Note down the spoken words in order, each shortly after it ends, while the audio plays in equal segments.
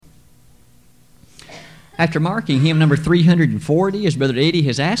After marking hymn number 340, as Brother Eddie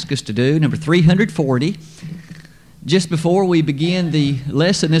has asked us to do, number 340, just before we begin the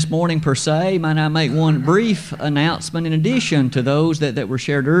lesson this morning per se, might I make one brief announcement in addition to those that were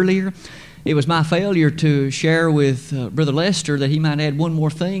shared earlier. It was my failure to share with Brother Lester that he might add one more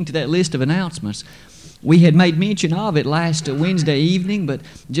thing to that list of announcements. We had made mention of it last Wednesday evening, but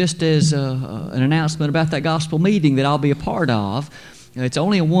just as an announcement about that gospel meeting that I'll be a part of, it's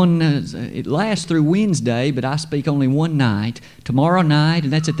only it lasts through Wednesday, but I speak only one night, tomorrow night,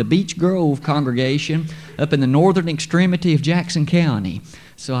 and that's at the Beech Grove congregation up in the northern extremity of Jackson County.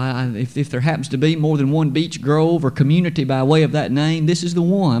 So if there happens to be more than one Beech Grove or community by way of that name, this is the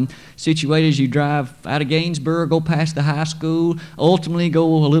one, situated as you drive out of Gainesboro, go past the high school, ultimately go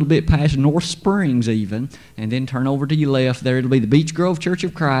a little bit past North Springs even, and then turn over to your left there. It'll be the Beech Grove Church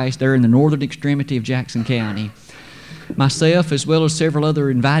of Christ there in the northern extremity of Jackson County. Myself, as well as several other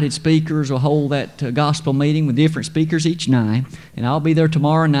invited speakers, will hold that gospel meeting with different speakers each night, and I'll be there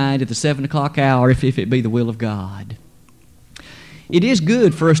tomorrow night at the 7 o'clock hour if it be the will of God. It is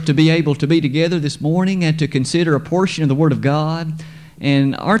good for us to be able to be together this morning and to consider a portion of the Word of God.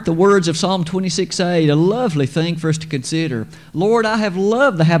 And aren't the words of Psalm 26:8 a lovely thing for us to consider? Lord, I have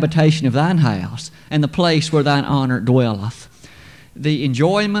loved the habitation of thine house and the place where thine honor dwelleth. The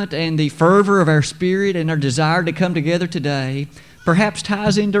enjoyment and the fervor of our spirit and our desire to come together today perhaps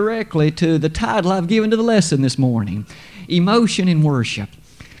ties in directly to the title I've given to the lesson this morning, Emotion in Worship.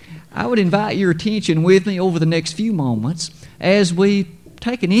 I would invite your attention with me over the next few moments as we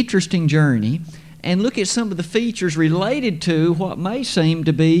take an interesting journey and look at some of the features related to what may seem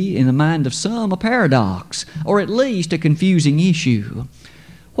to be, in the mind of some, a paradox, or at least a confusing issue.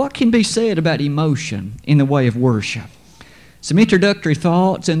 What can be said about emotion in the way of worship? Some introductory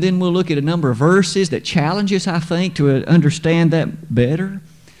thoughts, and then we'll look at a number of verses that challenge us, I think, to understand that better.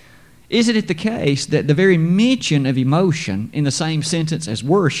 Isn't it the case that the very mention of emotion in the same sentence as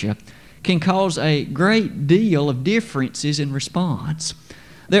worship can cause a great deal of differences in response?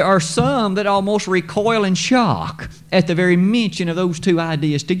 There are some that almost recoil in shock at the very mention of those two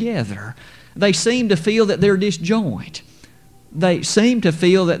ideas together. They seem to feel that they're disjoint. They seem to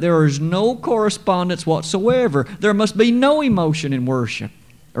feel that there is no correspondence whatsoever. There must be no emotion in worship,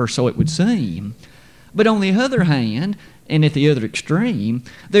 or so it would seem. But on the other hand, and at the other extreme,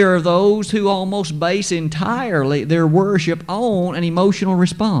 there are those who almost base entirely their worship on an emotional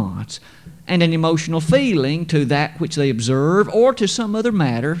response and an emotional feeling to that which they observe or to some other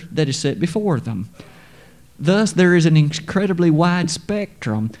matter that is set before them. Thus, there is an incredibly wide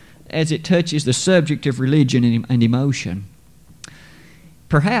spectrum as it touches the subject of religion and emotion.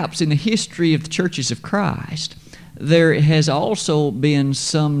 Perhaps in the history of the churches of Christ, there has also been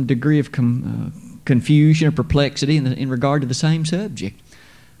some degree of confusion or perplexity in regard to the same subject.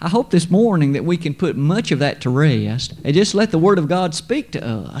 I hope this morning that we can put much of that to rest and just let the Word of God speak to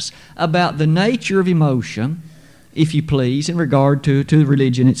us about the nature of emotion, if you please, in regard to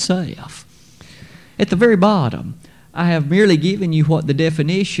religion itself. At the very bottom, I have merely given you what the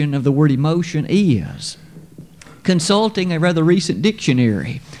definition of the word emotion is. Consulting a rather recent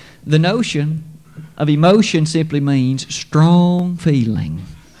dictionary, the notion of emotion simply means strong feeling.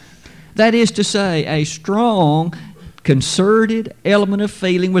 That is to say, a strong, concerted element of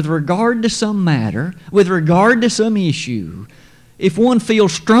feeling with regard to some matter, with regard to some issue. If one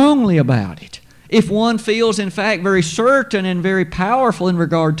feels strongly about it, if one feels, in fact, very certain and very powerful in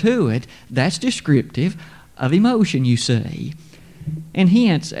regard to it, that's descriptive of emotion, you see. And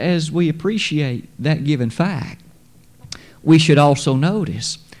hence, as we appreciate that given fact, we should also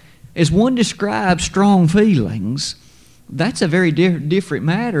notice, as one describes strong feelings, that's a very different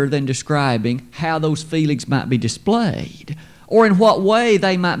matter than describing how those feelings might be displayed or in what way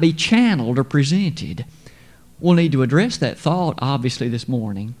they might be channeled or presented. We'll need to address that thought, obviously, this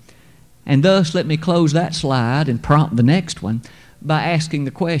morning. And thus, let me close that slide and prompt the next one by asking the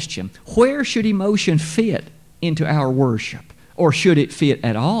question, where should emotion fit into our worship, or should it fit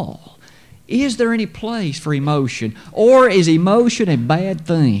at all? Is there any place for emotion, or is emotion a bad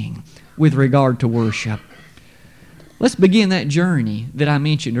thing with regard to worship? Let's begin that journey that I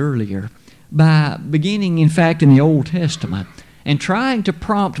mentioned earlier by beginning, in fact, in the Old Testament and trying to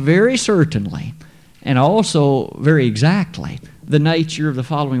prompt very certainly and also very exactly the nature of the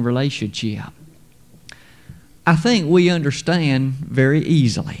following relationship. I think we understand very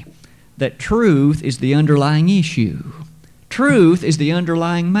easily that truth is the underlying issue. Truth is the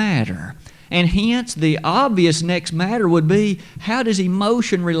underlying matter. And hence, the obvious next matter would be, how does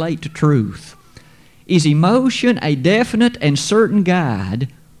emotion relate to truth? Is emotion a definite and certain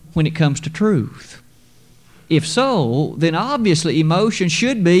guide when it comes to truth? If so, then obviously emotion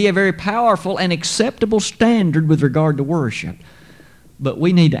should be a very powerful and acceptable standard with regard to worship. But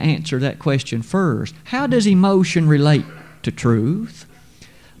we need to answer that question first. How does emotion relate to truth?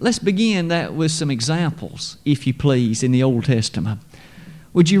 Let's begin that with some examples, if you please, in the Old Testament.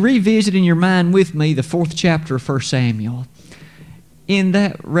 Would you revisit in your mind with me the 4th chapter of 1 Samuel? In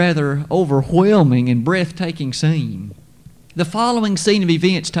that rather overwhelming and breathtaking scene, the following scene of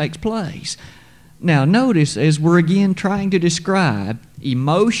events takes place. Now notice, as we're again trying to describe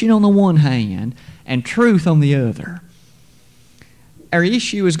emotion on the one hand and truth on the other, our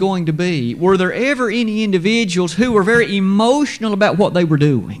issue is going to be, were there ever any individuals who were very emotional about what they were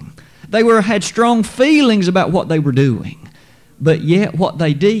doing? They had strong feelings about what they were doing, but yet what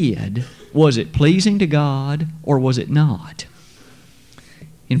they did, was it pleasing to God or was it not?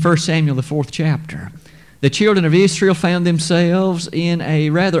 In 1 Samuel, the 4th chapter, the children of Israel found themselves in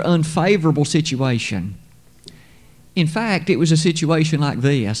a rather unfavorable situation. In fact, it was a situation like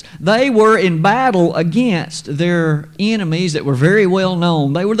this. They were in battle against their enemies that were very well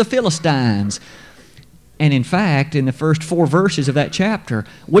known. They were the Philistines. And in fact, in the first 4 verses of that chapter,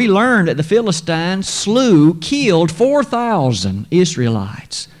 we learned that the Philistines killed 4,000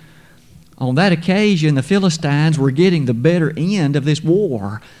 Israelites. On that occasion, the Philistines were getting the better end of this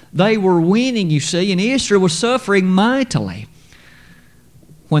war. They were winning, you see, and Israel was suffering mightily.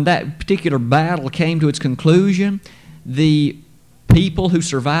 When that particular battle came to its conclusion, the people who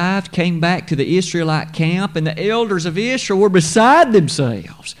survived came back to the Israelite camp, and the elders of Israel were beside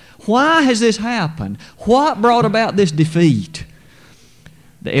themselves. Why has this happened? What brought about this defeat?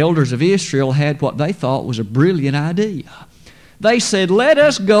 The elders of Israel had what they thought was a brilliant idea. They said, let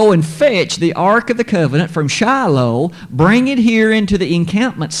us go and fetch the Ark of the Covenant from Shiloh, bring it here into the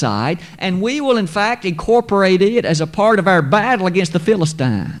encampment site, and we will in fact incorporate it as a part of our battle against the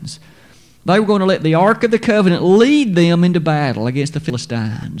Philistines. They were going to let the Ark of the Covenant lead them into battle against the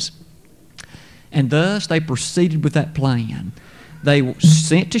Philistines. And thus they proceeded with that plan. They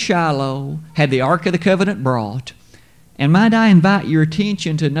sent to Shiloh, had the Ark of the Covenant brought, and might I invite your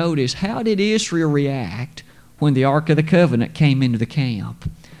attention to notice, how did Israel react when the Ark of the Covenant came into the camp?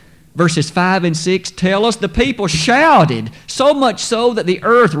 Verses 5 and 6 tell us the people shouted, so much so that the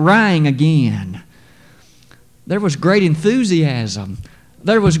earth rang again. There was great enthusiasm.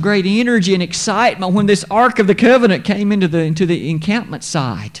 There was great energy and excitement when this Ark of the Covenant came into the encampment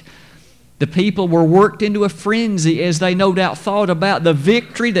site. The people were worked into a frenzy as they no doubt thought about the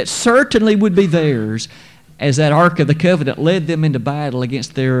victory that certainly would be theirs as that Ark of the Covenant led them into battle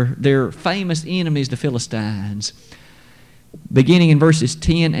against their famous enemies, the Philistines. Beginning in verses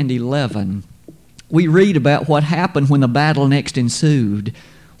 10 and 11, we read about what happened when the battle next ensued.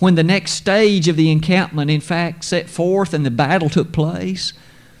 When the next stage of the encampment, in fact, set forth and the battle took place,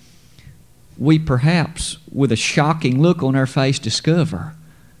 we perhaps, with a shocking look on our face, discover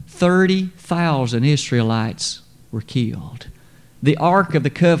 30,000 Israelites were killed. The Ark of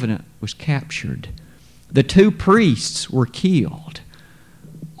the Covenant was captured. The 2 priests were killed.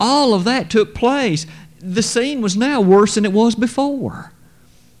 All of that took place. The scene was now worse than it was before.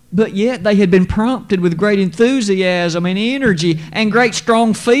 But yet they had been prompted with great enthusiasm and energy and great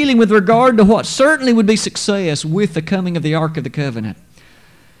strong feeling with regard to what certainly would be success with the coming of the Ark of the Covenant.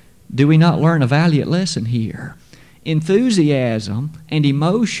 Do we not learn a valiant lesson here? Enthusiasm and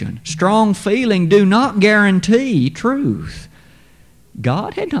emotion, strong feeling, do not guarantee truth.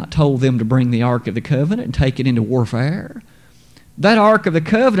 God had not told them to bring the Ark of the Covenant and take it into warfare. That Ark of the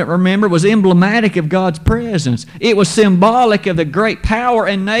Covenant, remember, was emblematic of God's presence. It was symbolic of the great power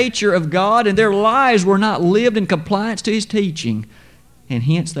and nature of God, and their lives were not lived in compliance to His teaching, and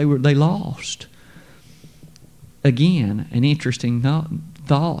hence they lost. Again, an interesting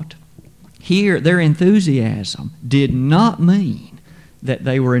thought. Here, their enthusiasm did not mean that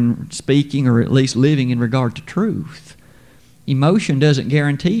they were speaking or at least living in regard to truth. Emotion doesn't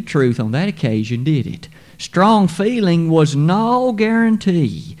guarantee truth on that occasion, did it? Strong feeling was no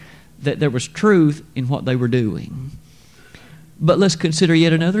guarantee that there was truth in what they were doing. But let's consider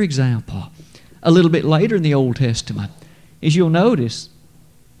yet another example. A little bit later in the Old Testament, as you'll notice,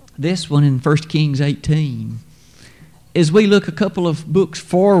 this one in 1 Kings 18. As we look a couple of books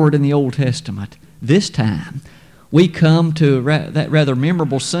forward in the Old Testament, this time we come to that rather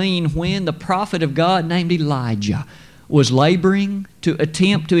memorable scene when the prophet of God named Elijah was laboring to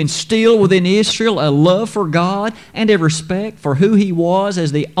attempt to instill within Israel a love for God and a respect for who He was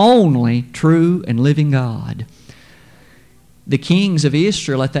as the only true and living God. The kings of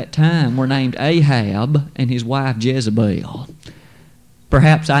Israel at that time were named Ahab and his wife Jezebel.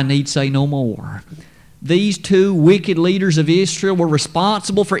 Perhaps I need say no more. These two wicked leaders of Israel were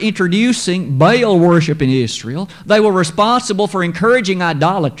responsible for introducing Baal worship in Israel. They were responsible for encouraging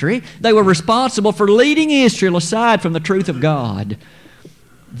idolatry. They were responsible for leading Israel aside from the truth of God.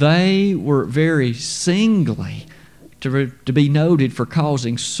 They were very singly to be noted for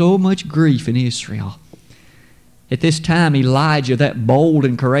causing so much grief in Israel. At this time, Elijah, that bold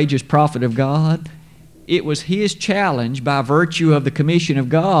and courageous prophet of God, it was his challenge by virtue of the commission of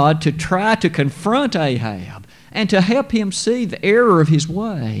God to try to confront Ahab and to help him see the error of his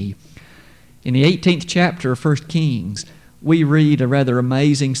way. In the 18th chapter of 1 Kings, we read a rather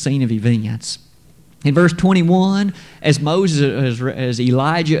amazing scene of events. In verse 21, as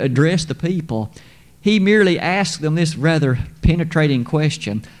Elijah addressed the people, he merely asked them this rather penetrating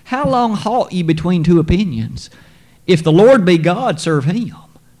question: "How long halt ye between two opinions? If the Lord be God, serve him.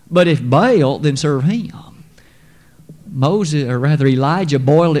 But if Baal, then serve him." Elijah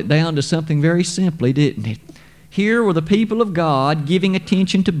boiled it down to something very simply, didn't it? Here were the people of God giving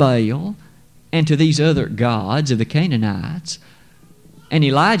attention to Baal and to these other gods of the Canaanites. And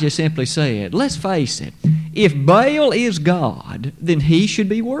Elijah simply said, let's face it, if Baal is God, then he should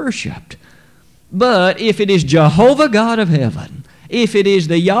be worshipped. But if it is Jehovah God of heaven, if it is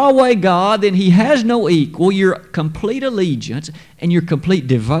the Yahweh God, then he has no equal. Your complete allegiance and your complete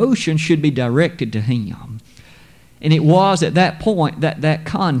devotion should be directed to him. And it was at that point that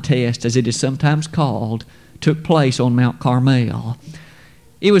contest, as it is sometimes called, took place on Mount Carmel.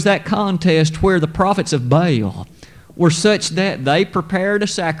 It was that contest where the prophets of Baal were such that they prepared a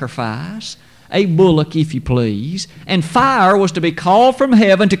sacrifice, a bullock, if you please, and fire was to be called from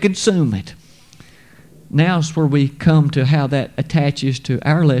heaven to consume it. Now is where we come to how that attaches to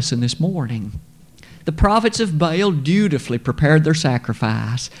our lesson this morning. The prophets of Baal dutifully prepared their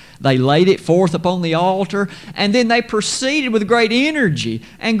sacrifice. They laid it forth upon the altar, and then they proceeded with great energy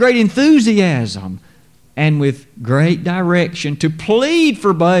and great enthusiasm and with great direction to plead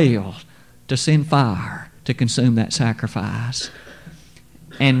for Baal to send fire to consume that sacrifice.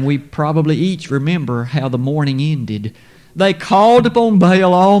 And we probably each remember how the morning ended. They called upon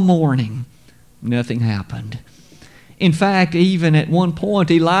Baal all morning. Nothing happened. In fact, even at one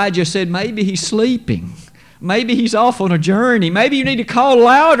point, Elijah said, maybe he's sleeping. Maybe he's off on a journey. Maybe you need to call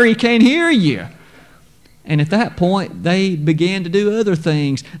louder. He can't hear you. And at that point, they began to do other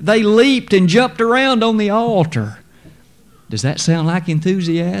things. They leaped and jumped around on the altar. Does that sound like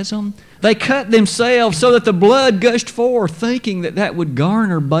enthusiasm? They cut themselves so that the blood gushed forth, thinking that that would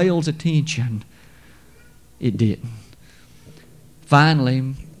garner Baal's attention. It didn't.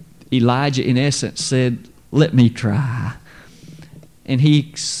 Finally, Elijah, in essence, said, let me try. And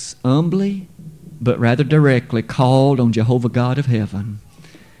he humbly, but rather directly, called on Jehovah God of heaven.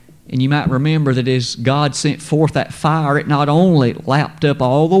 And you might remember that as God sent forth that fire, it not only lapped up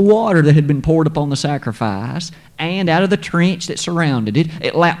all the water that had been poured upon the sacrifice, and out of the trench that surrounded it,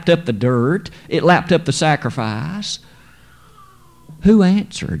 it lapped up the dirt, it lapped up the sacrifice. Who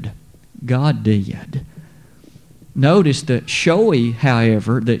answered? God did. Notice that showy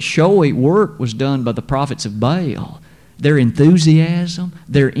work was done by the prophets of Baal. Their enthusiasm,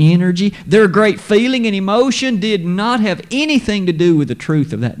 their energy, their great feeling and emotion did not have anything to do with the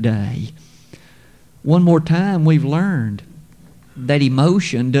truth of that day. One more time, we've learned that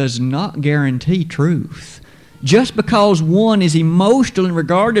emotion does not guarantee truth. Just because one is emotional in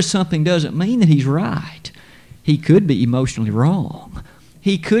regard to something doesn't mean that he's right. He could be emotionally wrong.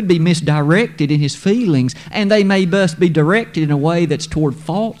 He could be misdirected in his feelings, and they may thus be directed in a way that's toward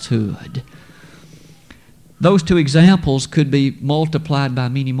falsehood. Those two examples could be multiplied by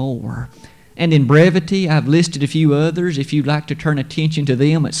many more. And in brevity, I've listed a few others if you'd like to turn attention to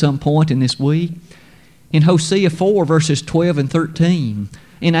them at some point in this week. In Hosea 4, verses 12 and 13,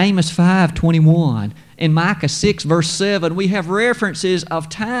 in Amos 5:21, in Micah 6, verse 7, we have references of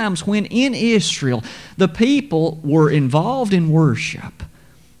times when in Israel the people were involved in worship.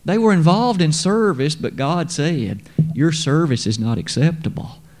 They were involved in service, but God said, your service is not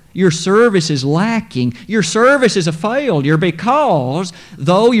acceptable. Your service is lacking. Your service is a failure because,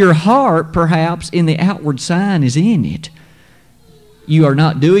 though your heart perhaps in the outward sign is in it, you are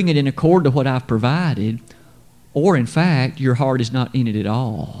not doing it in accord to what I've provided, or in fact, your heart is not in it at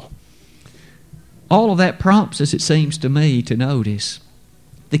all. All of that prompts us, it seems to me, to notice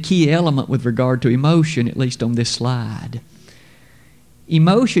the key element with regard to emotion, at least on this slide.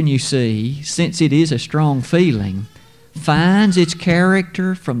 Emotion, you see, since it is a strong feeling, finds its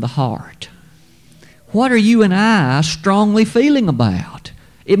character from the heart. What are you and I strongly feeling about?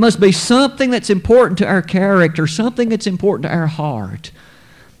 It must be something that's important to our character, something that's important to our heart.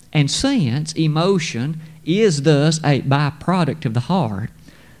 And since emotion is thus a byproduct of the heart,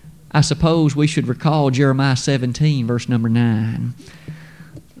 I suppose we should recall Jeremiah 17, verse number 9.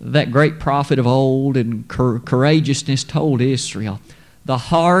 That great prophet of old in courageousness told Israel, "The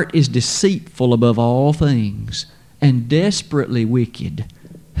heart is deceitful above all things and desperately wicked.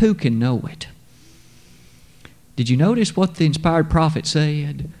 Who can know it?" Did you notice what the inspired prophet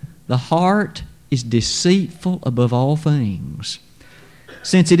said? The heart is deceitful above all things.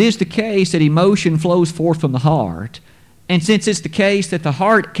 Since it is the case that emotion flows forth from the heart, and since it's the case that the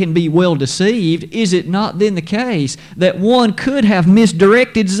heart can be well deceived, is it not then the case that one could have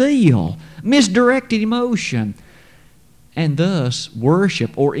misdirected zeal, misdirected emotion, and thus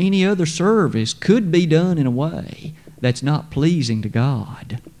worship or any other service could be done in a way that's not pleasing to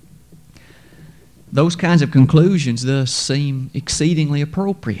God? Those kinds of conclusions thus seem exceedingly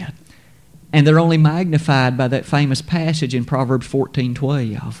appropriate, and they're only magnified by that famous passage in Proverbs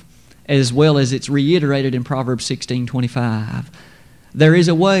 14:12. As well as it's reiterated in Proverbs 16:25. There is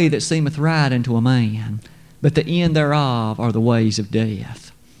a way that seemeth right unto a man, but the end thereof are the ways of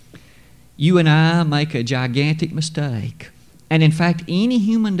death. You and I make a gigantic mistake, and in fact any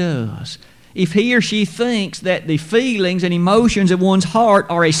human does, if he or she thinks that the feelings and emotions of one's heart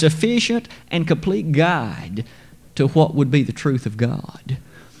are a sufficient and complete guide to what would be the truth of God.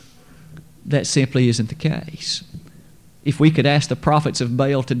 That simply isn't the case. If we could ask the prophets of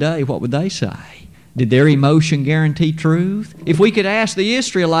Baal today, what would they say? Did their emotion guarantee truth? If we could ask the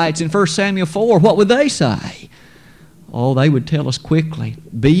Israelites in 1 Samuel 4, what would they say? Oh, they would tell us quickly,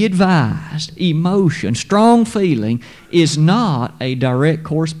 be advised, emotion, strong feeling is not a direct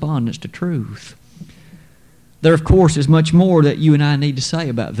correspondence to truth. There, of course, is much more that you and I need to say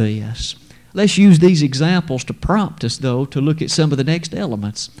about this. Let's use these examples to prompt us, though, to look at some of the next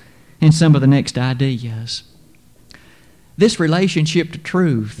elements and some of the next ideas. This relationship to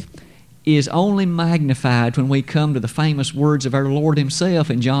truth is only magnified when we come to the famous words of our Lord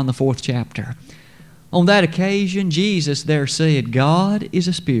Himself in John the 4th chapter. On that occasion, Jesus there said, "God is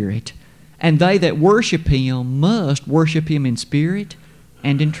a spirit, and they that worship Him must worship Him in spirit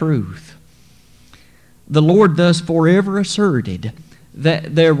and in truth." The Lord thus forever asserted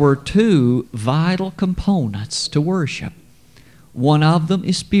that there were two vital components to worship. One of them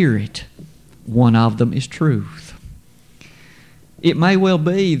is spirit, one of them is truth. It may well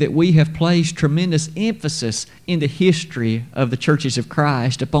be that we have placed tremendous emphasis in the history of the churches of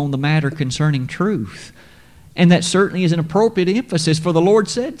Christ upon the matter concerning truth. And that certainly is an appropriate emphasis, for the Lord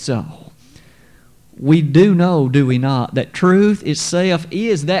said so. We do know, do we not, that truth itself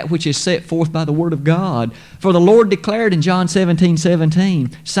is that which is set forth by the Word of God. For the Lord declared in John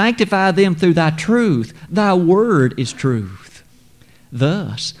 17:17, "Sanctify them through Thy truth. Thy Word is truth."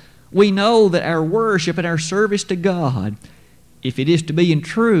 Thus, we know that our worship and our service to God, if it is to be in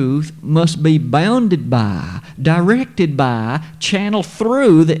truth, must be bounded by, directed by, channeled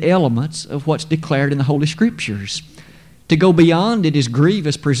through the elements of what's declared in the Holy Scriptures. To go beyond it is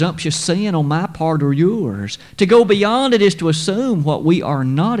grievous, presumptuous sin on my part or yours. To go beyond it is to assume what we are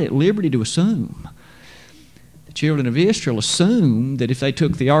not at liberty to assume. The children of Israel assumed that if they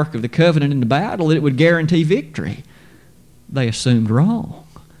took the Ark of the Covenant into battle, that it would guarantee victory. They assumed wrong.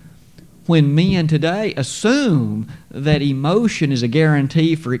 When men today assume that emotion is a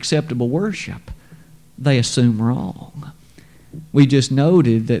guarantee for acceptable worship, they assume wrong. We just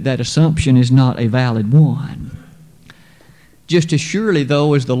noted that that assumption is not a valid one. Just as surely,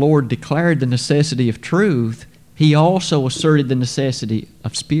 though, as the Lord declared the necessity of truth, He also asserted the necessity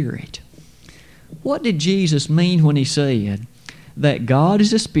of spirit. What did Jesus mean when He said that God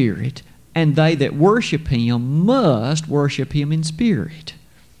is a spirit, and they that worship Him must worship Him in spirit?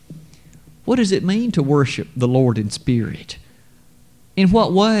 What does it mean to worship the Lord in spirit? In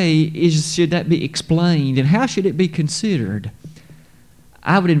what way should that be explained, and how should it be considered?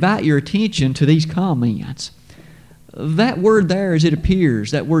 I would invite your attention to these comments. That word there, as it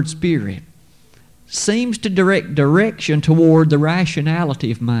appears, that word spirit, seems to direct direction toward the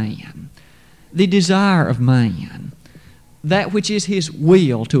rationality of man, the desire of man, that which is his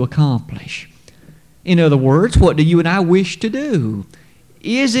will to accomplish. In other words, what do you and I wish to do?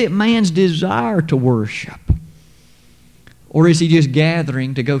 Is it man's desire to worship? Or is he just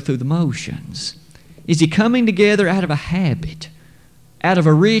gathering to go through the motions? Is he coming together out of a habit, out of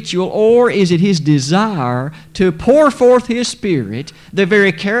a ritual, or is it his desire to pour forth his spirit, the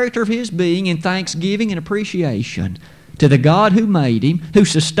very character of his being, in thanksgiving and appreciation to the God who made him, who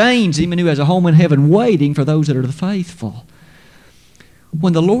sustains him, and who has a home in heaven waiting for those that are the faithful?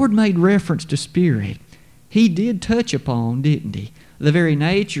 When the Lord made reference to spirit, He did touch upon, didn't He, the very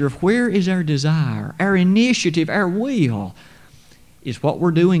nature of where is our desire, our initiative, our will. Is what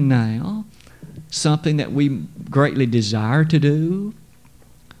we're doing now something that we greatly desire to do?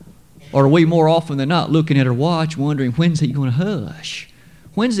 Or are we more often than not looking at our watch wondering, when's he going to hush?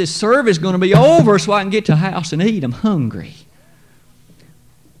 When's this service going to be over so I can get to the house and eat? I'm hungry.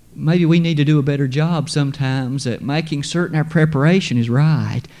 Maybe we need to do a better job sometimes at making certain our preparation is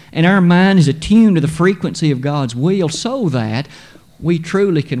right and our mind is attuned to the frequency of God's will so that we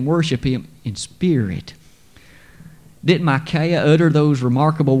truly can worship Him in spirit. Didn't Micaiah utter those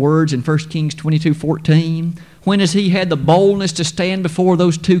remarkable words in 1 Kings 22:14? When as he had the boldness to stand before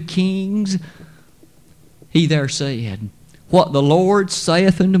those two kings, he there said, "What the Lord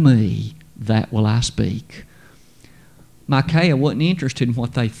saith unto me, that will I speak." Micaiah wasn't interested in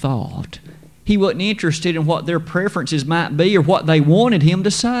what they thought. He wasn't interested in what their preferences might be or what they wanted him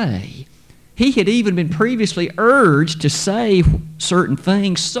to say. He had even been previously urged to say certain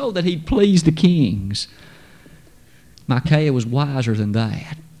things so that he'd please the kings. Micaiah was wiser than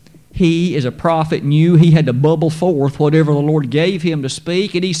that. He, as a prophet, knew he had to bubble forth whatever the Lord gave him to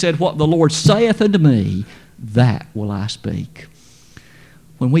speak, and he said, "What the Lord saith unto me, that will I speak."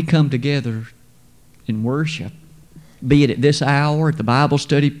 When we come together in worship, be it at this hour, at the Bible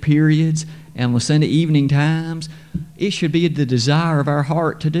study periods, and on the Sunday evening times, it should be the desire of our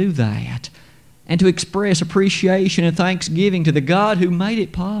heart to do that and to express appreciation and thanksgiving to the God who made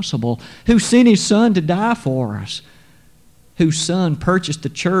it possible, who sent His Son to die for us, whose Son purchased the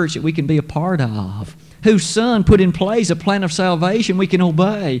church that we can be a part of, whose Son put in place a plan of salvation we can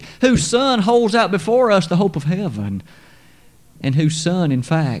obey, whose Son holds out before us the hope of heaven, and whose Son, in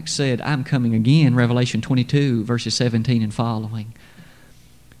fact, said, "I'm coming again," Revelation 22, verses 17 and following.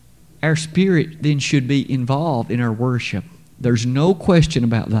 Our spirit then should be involved in our worship. There's no question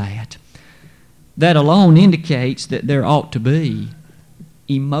about that. That alone indicates that there ought to be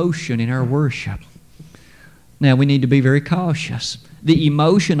emotion in our worship. Now, we need to be very cautious. The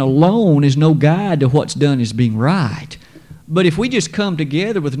emotion alone is no guide to what's done as being right. But if we just come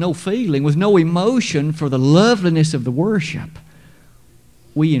together with no feeling, with no emotion for the loveliness of the worship,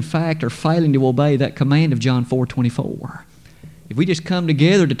 we in fact are failing to obey that command of John 4:24. If we just come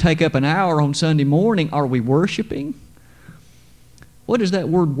together to take up an hour on Sunday morning, are we worshiping? What does that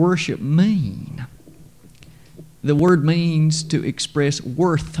word worship mean? The word means to express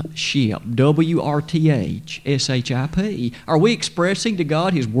worthship, W-R-T-H-S-H-I-P. Are we expressing to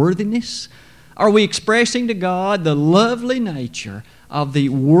God His worthiness? Are we expressing to God the lovely nature of the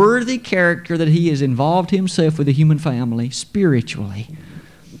worthy character that He has involved Himself with the human family spiritually?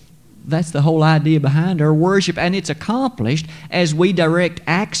 That's the whole idea behind our worship, and it's accomplished as we direct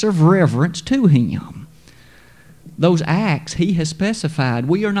acts of reverence to Him. Those acts He has specified.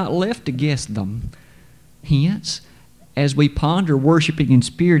 We are not left to guess them. Hence, as we ponder worshiping in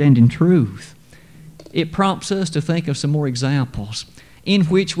spirit and in truth, it prompts us to think of some more examples in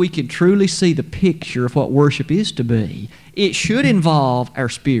which we can truly see the picture of what worship is to be. It should involve our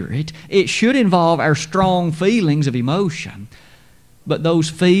spirit. It should involve our strong feelings of emotion. But those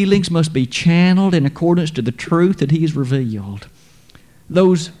feelings must be channeled in accordance to the truth that He has revealed.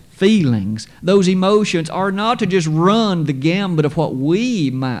 Those feelings, those emotions are not to just run the gambit of what we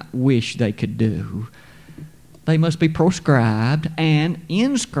might wish they could do. They must be proscribed and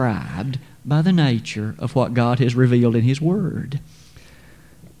inscribed by the nature of what God has revealed in His Word.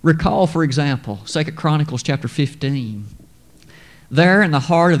 Recall, for example, 2 Chronicles chapter 15. There in the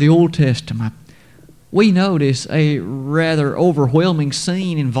heart of the Old Testament, we notice a rather overwhelming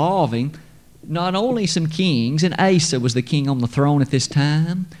scene involving not only some kings, and Asa was the king on the throne at this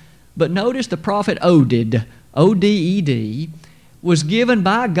time, but notice the prophet Oded, O-D-E-D, was given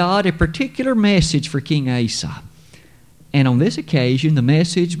by God a particular message for King Asa. And on this occasion, the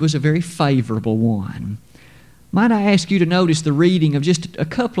message was a very favorable one. Might I ask you to notice the reading of just a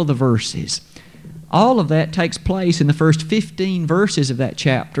couple of the verses? All of that takes place in the first 15 verses of that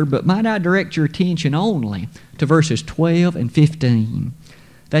chapter, but might I direct your attention only to verses 12 and 15.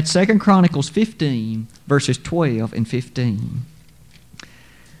 That's 2 Chronicles 15, verses 12 and 15.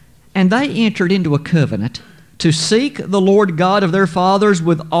 "And they entered into a covenant to seek the Lord God of their fathers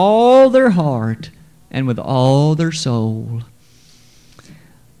with all their heart and with all their soul."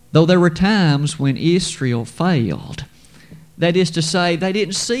 Though there were times when Israel failed, that is to say, they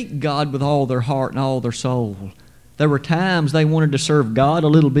didn't seek God with all their heart and all their soul. There were times they wanted to serve God a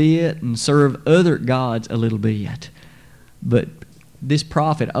little bit and serve other gods a little bit. But this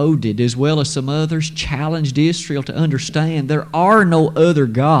prophet Oded, as well as some others, challenged Israel to understand there are no other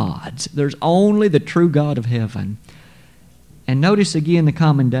gods. There's only the true God of heaven. And notice again the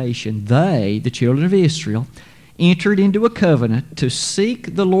commendation. They, the children of Israel, entered into a covenant to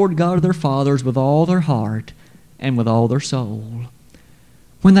seek the Lord God of their fathers with all their heart and with all their soul.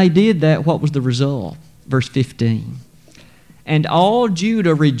 When they did that, what was the result? Verse 15. And all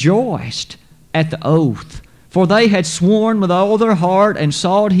Judah rejoiced at the oath, for they had sworn with all their heart and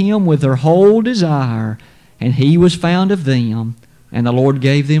sought him with their whole desire. And he was found of them, and the Lord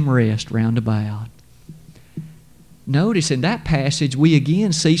gave them rest round about. Notice in that passage we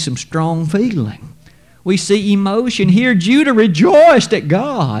again see some strong feeling. We see emotion. Here Judah rejoiced at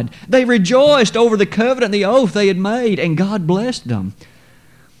God. They rejoiced over the covenant, the oath they had made, and God blessed them.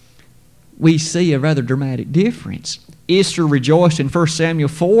 We see a rather dramatic difference. Israel rejoiced in 1 Samuel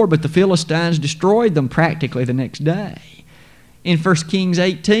 4, but the Philistines destroyed them practically the next day. In 1 Kings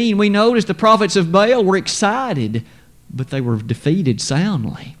 18, we notice the prophets of Baal were excited, but they were defeated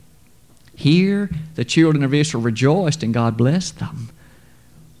soundly. Here, the children of Israel rejoiced and God blessed them.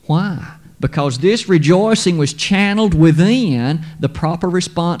 Why? Because this rejoicing was channeled within the proper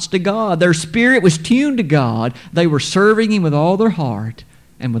response to God. Their spirit was tuned to God. They were serving Him with all their heart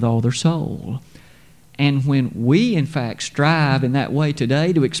and with all their soul. And when we, in fact, strive in that way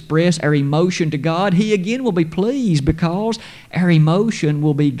today to express our emotion to God, He again will be pleased because our emotion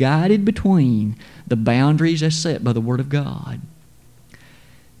will be guided between the boundaries as set by the Word of God.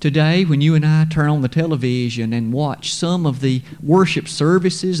 Today, when you and I turn on the television and watch some of the worship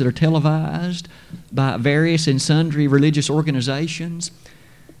services that are televised by various and sundry religious organizations,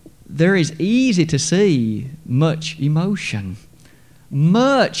 there is easy to see much emotion,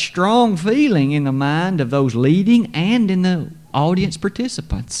 much strong feeling in the mind of those leading and in the audience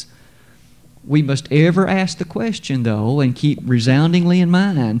participants. We must ever ask the question, though, and keep resoundingly in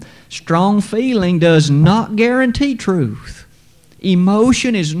mind, strong feeling does not guarantee truth.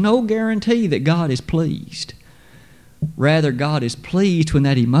 Emotion is no guarantee that God is pleased. Rather, God is pleased when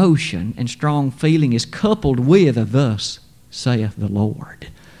that emotion and strong feeling is coupled with a "Thus saith the Lord."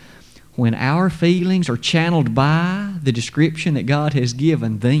 When our feelings are channeled by the description that God has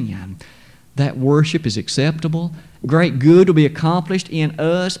given, then that worship is acceptable. Great good will be accomplished in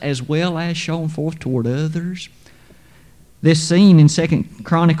us as well as shown forth toward others. This scene in 2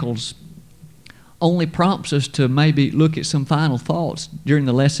 Chronicles only prompts us to maybe look at some final thoughts during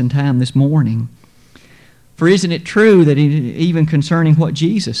the lesson time this morning. For isn't it true that even concerning what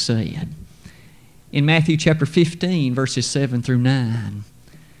Jesus said in Matthew chapter 15, verses 7 through 9,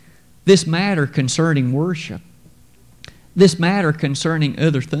 this matter concerning worship, this matter concerning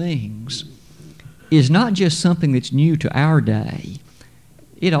other things, is not just something that's new to our day.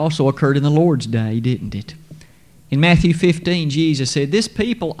 It also occurred in the Lord's day, didn't it? In Matthew 15, Jesus said, "This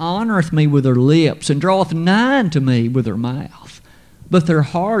people honoreth me with their lips, and draweth nigh unto me with their mouth. But their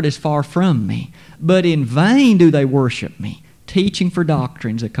heart is far from me. But in vain do they worship me, teaching for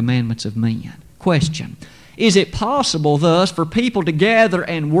doctrines the commandments of men." Question: is it possible thus for people to gather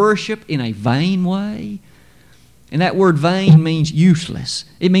and worship in a vain way? And that word vain means useless.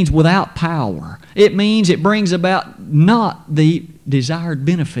 It means without power. It means it brings about not the desired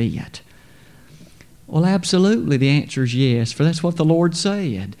benefit. Well, absolutely, the answer is yes, for that's what the Lord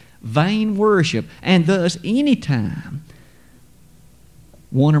said. Vain worship. And thus, any time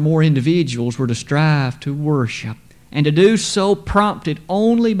one or more individuals were to strive to worship, and to do so prompted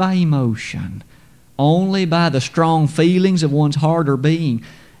only by emotion, only by the strong feelings of one's heart or being,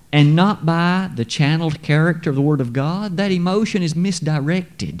 and not by the channeled character of the Word of God, that emotion is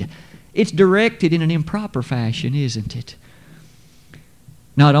misdirected. It's directed in an improper fashion, isn't it?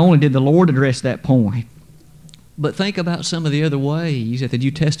 Not only did the Lord address that point, but think about some of the other ways that the New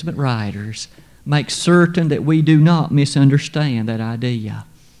Testament writers make certain that we do not misunderstand that idea.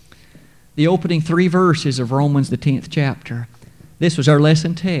 The opening 3 verses of Romans, the 10th chapter. This was our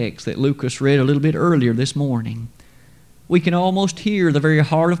lesson text that Lucas read a little bit earlier this morning. We can almost hear the very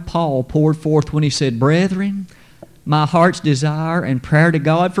heart of Paul poured forth when he said, "Brethren, my heart's desire and prayer to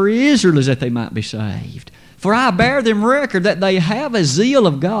God for Israel is that they might be saved. For I bear them record that they have a zeal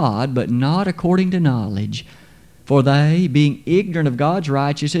of God, but not according to knowledge. For they, being ignorant of God's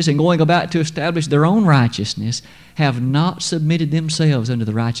righteousness and going about to establish their own righteousness, have not submitted themselves unto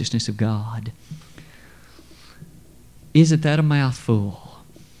the righteousness of God." Isn't that a mouthful?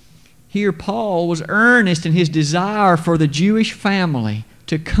 Here Paul was earnest in his desire for the Jewish family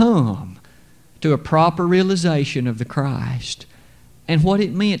to come to a proper realization of the Christ and what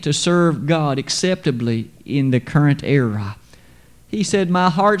it meant to serve God acceptably in the current era. He said, "My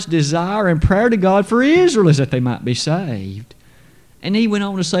heart's desire and prayer to God for Israel is that they might be saved." And he went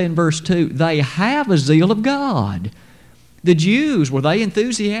on to say in verse 2, they have a zeal of God. The Jews, were they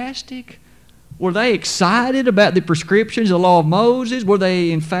enthusiastic? Were they excited about the prescriptions of the law of Moses? Were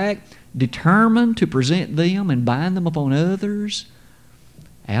they, in fact, determined to present them and bind them upon others?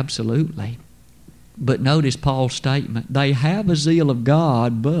 Absolutely. But notice Paul's statement. They have a zeal of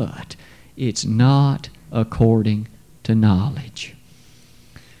God, but it's not according to knowledge.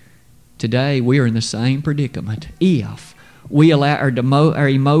 Today we are in the same predicament. If we allow our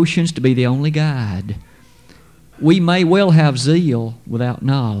emotions to be the only guide, we may well have zeal without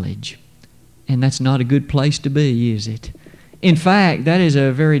knowledge. And that's not a good place to be, is it? In fact, that is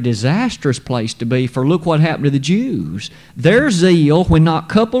a very disastrous place to be, for look what happened to the Jews. Their zeal, when not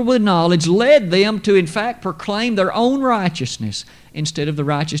coupled with knowledge, led them to, in fact, proclaim their own righteousness instead of the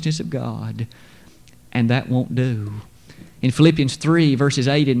righteousness of God. And that won't do. In Philippians 3, verses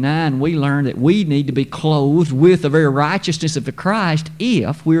 8 and 9, we learn that we need to be clothed with the very righteousness of the Christ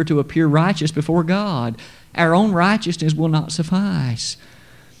if we are to appear righteous before God. Our own righteousness will not suffice.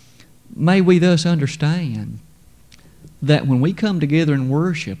 May we thus understand that when we come together and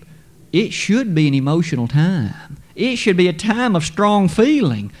worship, it should be an emotional time. It should be a time of strong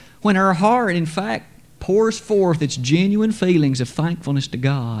feeling when our heart, in fact, pours forth its genuine feelings of thankfulness to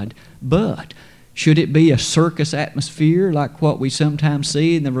God. But should it be a circus atmosphere like what we sometimes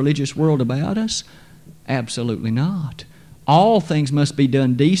see in the religious world about us? Absolutely not. All things must be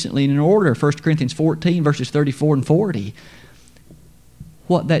done decently and in order. 1 Corinthians 14, verses 34 and 40.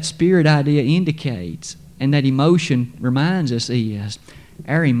 What that spirit idea indicates and that emotion reminds us is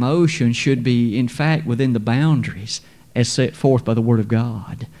our emotion should be, in fact, within the boundaries as set forth by the Word of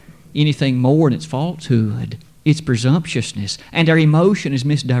God. Anything more than it's falsehood, it's presumptuousness, and our emotion is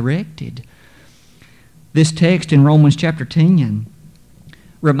misdirected. This text in Romans chapter 10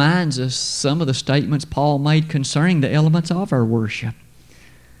 reminds us some of the statements Paul made concerning the elements of our worship.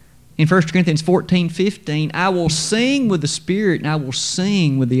 In 1 Corinthians 14:15, I will sing with the Spirit and I will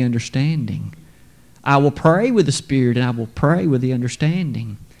sing with the understanding. I will pray with the Spirit and I will pray with the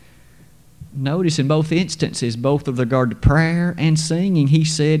understanding. Notice in both instances, both with regard to prayer and singing, he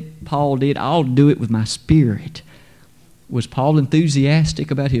said, Paul did, I'll do it with my spirit. Was Paul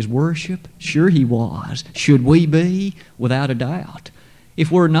enthusiastic about his worship? Sure he was. Should we be? Without a doubt.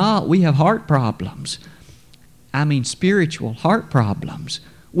 If we're not, we have heart problems. I mean spiritual heart problems.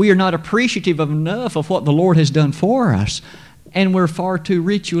 We are not appreciative enough of what the Lord has done for us. And we're far too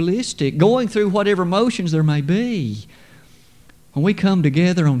ritualistic, going through whatever motions there may be. When we come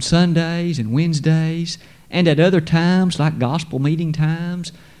together on Sundays and Wednesdays and at other times like gospel meeting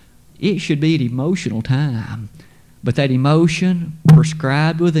times, it should be an emotional time. But that emotion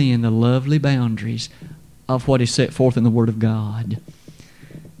prescribed within the lovely boundaries of what is set forth in the Word of God.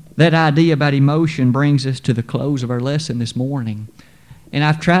 That idea about emotion brings us to the close of our lesson this morning. And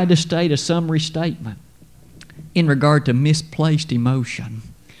I've tried to state a summary statement in regard to misplaced emotion.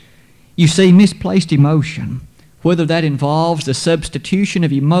 You see, misplaced emotion, whether that involves the substitution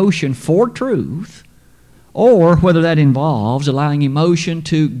of emotion for truth, or whether that involves allowing emotion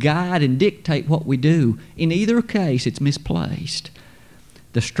to guide and dictate what we do, in either case it's misplaced.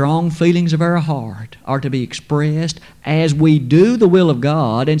 The strong feelings of our heart are to be expressed as we do the will of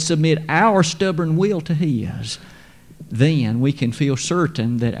God and submit our stubborn will to His. Then we can feel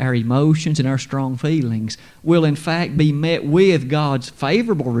certain that our emotions and our strong feelings will in fact be met with God's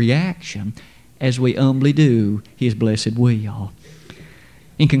favorable reaction as we humbly do His blessed will.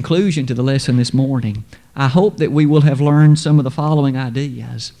 In conclusion to the lesson this morning, I hope that we will have learned some of the following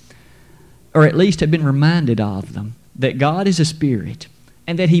ideas, or at least have been reminded of them, that God is a spirit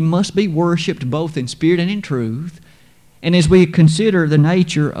and that He must be worshipped both in spirit and in truth. And as we consider the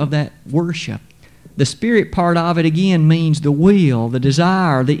nature of that worship, the spirit part of it again means the will, the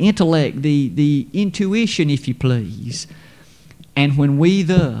desire, the intellect, the intuition, if you please. And when we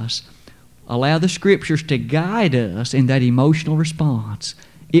thus allow the Scriptures to guide us in that emotional response,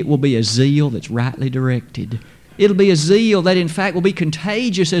 it will be a zeal that's rightly directed. It'll be a zeal that in fact will be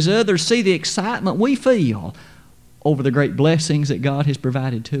contagious as others see the excitement we feel over the great blessings that God has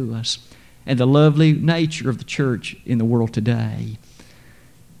provided to us and the lovely nature of the church in the world today.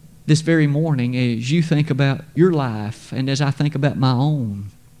 This very morning, as you think about your life and as I think about my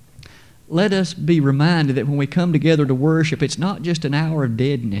own, let us be reminded that when we come together to worship, it's not just an hour of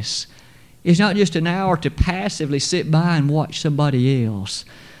deadness. It's not just an hour to passively sit by and watch somebody else.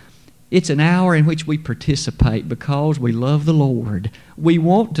 It's an hour in which we participate because we love the Lord. We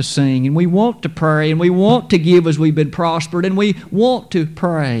want to sing and we want to pray and we want to give as we've been prospered and we want to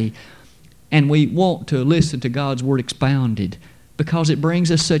pray and we want to listen to God's Word expounded because it brings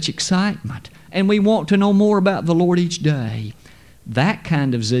us such excitement and we want to know more about the Lord each day. That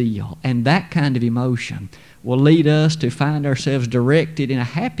kind of zeal and that kind of emotion will lead us to find ourselves directed in a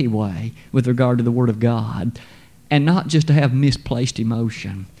happy way with regard to the Word of God and not just to have misplaced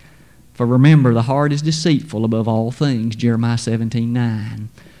emotion. For remember, the heart is deceitful above all things, Jeremiah 17:9.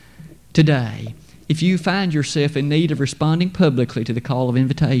 Today, if you find yourself in need of responding publicly to the call of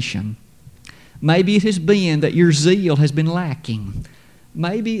invitation, Maybe it has been that your zeal has been lacking.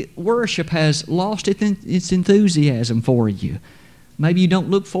 Maybe worship has lost its enthusiasm for you. Maybe you don't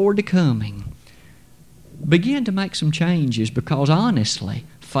look forward to coming. Begin to make some changes, because honestly,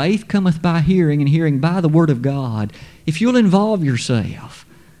 faith cometh by hearing, and hearing by the Word of God. If you'll involve yourself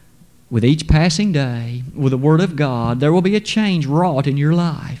with each passing day with the Word of God, there will be a change wrought in your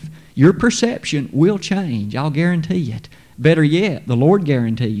life. Your perception will change. I'll guarantee it. Better yet, the Lord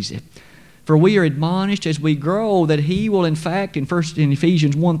guarantees it. For we are admonished as we grow that He will, in fact, in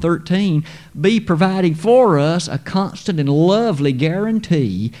Ephesians 1:13, be providing for us a constant and lovely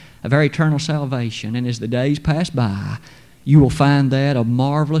guarantee of our eternal salvation. And as the days pass by, you will find that a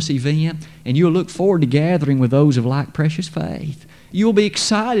marvelous event, and you'll look forward to gathering with those of like precious faith. You'll be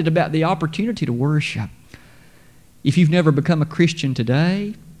excited about the opportunity to worship. If you've never become a Christian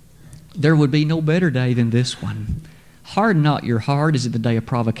today, there would be no better day than this one. Harden not your heart as in the day of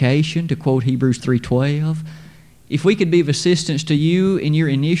provocation, to quote Hebrews 3:12. If we could be of assistance to you in your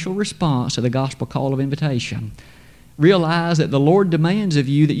initial response to the gospel call of invitation, realize that the Lord demands of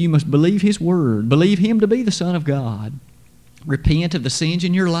you that you must believe His Word, believe Him to be the Son of God, repent of the sins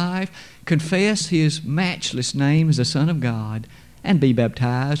in your life, confess His matchless name as the Son of God, and be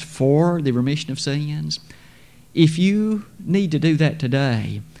baptized for the remission of sins. If you need to do that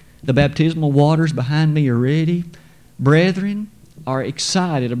today, the baptismal waters behind me are ready. Brethren are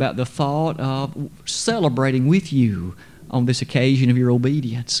excited about the thought of celebrating with you on this occasion of your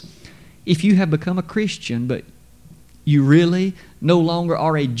obedience. If you have become a Christian, but you really no longer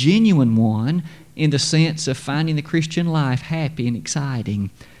are a genuine one in the sense of finding the Christian life happy and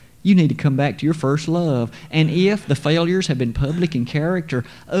exciting, you need to come back to your first love. And if the failures have been public in character,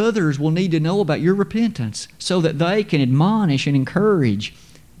 others will need to know about your repentance so that they can admonish and encourage,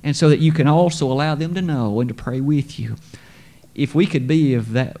 and so that you can also allow them to know and to pray with you. If we could be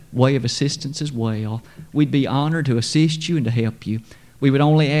of that way of assistance as well, we'd be honored to assist you and to help you. We would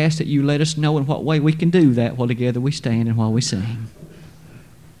only ask that you let us know in what way we can do that while together we stand and while we sing.